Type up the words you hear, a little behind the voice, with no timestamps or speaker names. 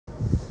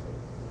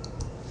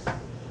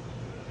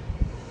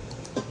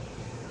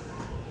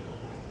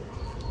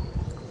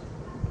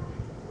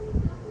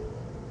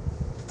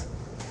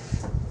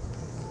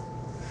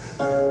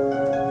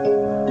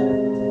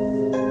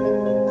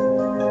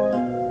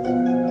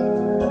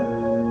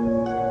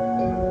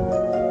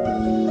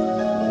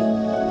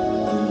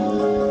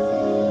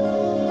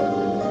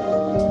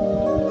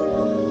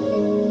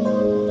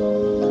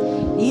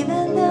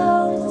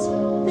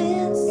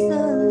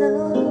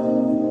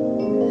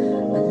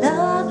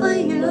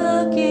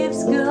love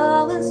keeps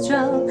going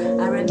strong.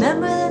 I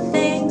remember the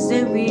things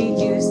that we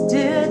used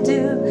to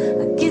do.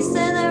 A kiss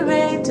in the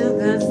rain till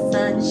the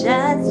sun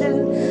shines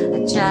through.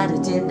 I try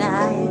to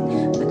deny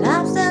it, but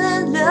I'm still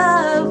in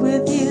love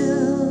with you.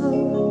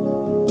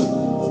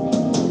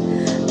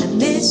 I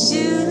miss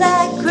you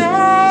like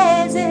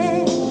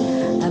crazy.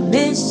 I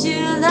miss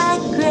you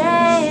like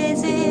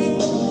crazy.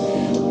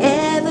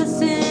 Ever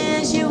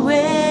since you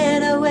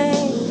went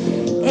away,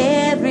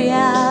 every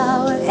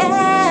hour,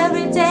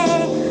 every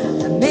day,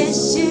 I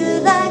miss you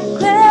like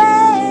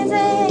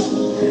crazy.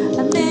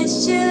 I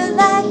miss you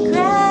like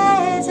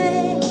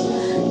crazy.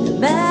 No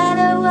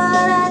matter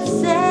what I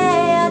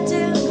say or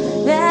do,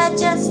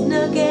 there's just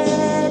no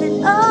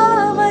getting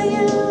over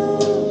you.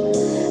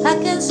 I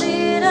can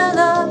see the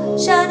love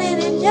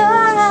shining in your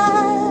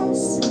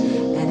eyes,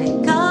 and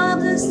it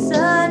comes as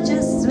such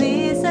a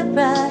sweet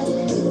surprise.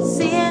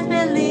 Seeing,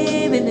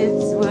 believing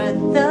it's worth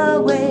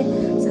the wait.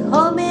 So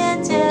hold me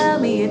and tell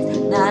me it's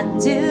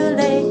not too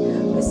late.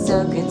 We're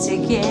so good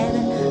together,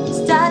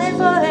 we're starting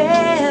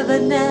forever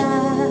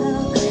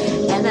now.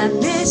 And I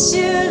miss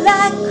you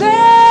like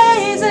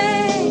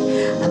crazy.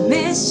 I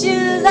miss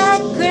you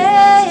like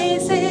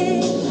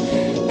crazy.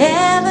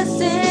 Ever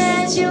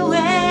since you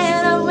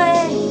went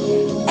away,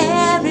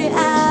 every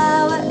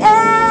hour,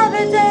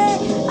 every day,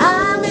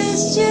 I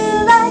miss you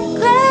like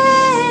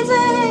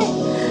crazy.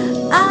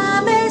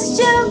 I miss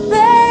you,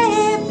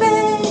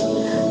 baby.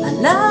 A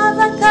love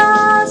like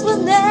ours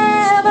will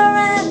never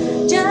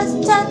end.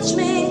 Just touch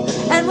me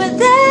and we're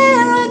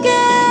there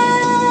again.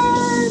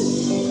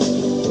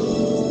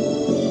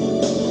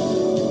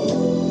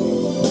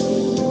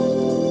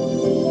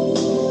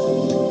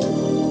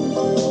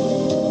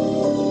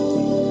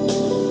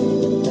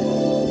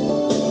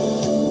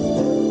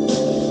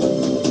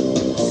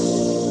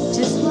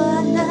 Just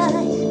one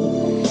night,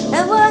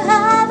 and we'll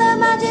have the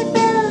magic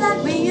feeling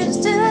like we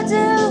used to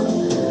do.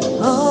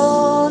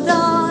 Hold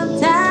on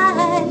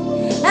tight,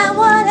 and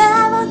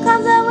whatever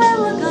comes our way,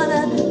 we're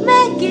gonna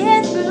make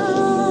it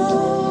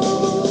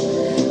through.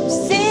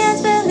 See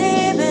us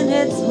believing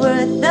it's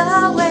worth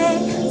the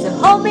wait. So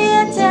hold me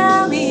and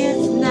tell me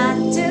it's not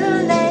too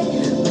late.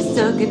 We're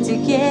so good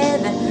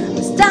together,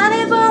 we're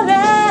starting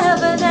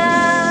forever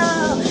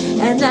now.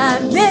 And I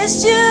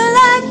miss you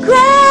like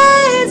crazy.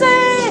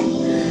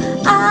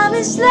 I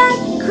miss like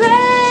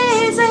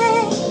crazy.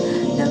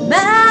 No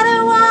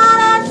matter what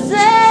I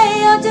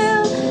say or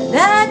do,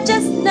 there's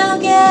just no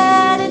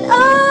getting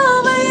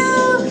over you.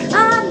 I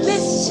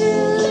miss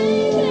you.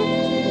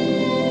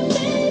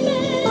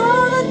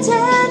 All the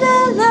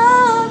tender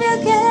love you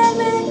gave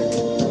me,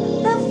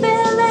 the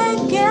feeling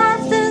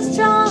gets too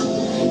strong.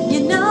 You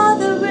know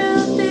the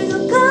real thing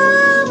will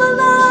come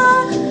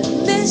along.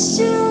 Miss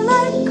you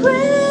like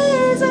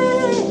crazy.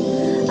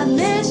 I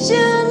miss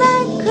you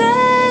like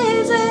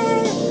crazy.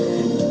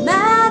 No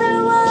matter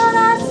what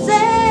I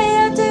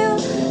say or do,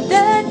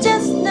 there's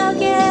just no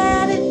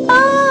getting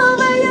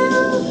over you.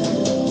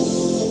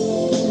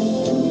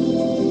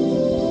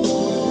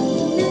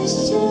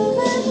 Miss you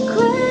like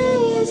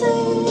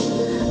crazy.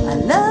 A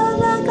love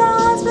like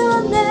ours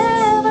will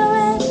never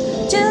end.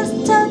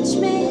 Just touch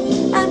me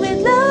and we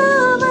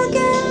love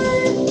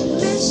again.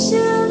 Miss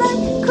you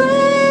like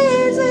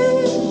crazy.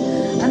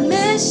 I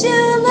miss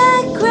you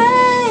like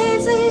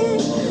crazy.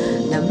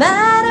 No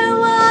matter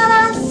what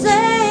I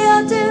say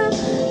or do,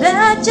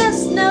 there's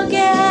just no getting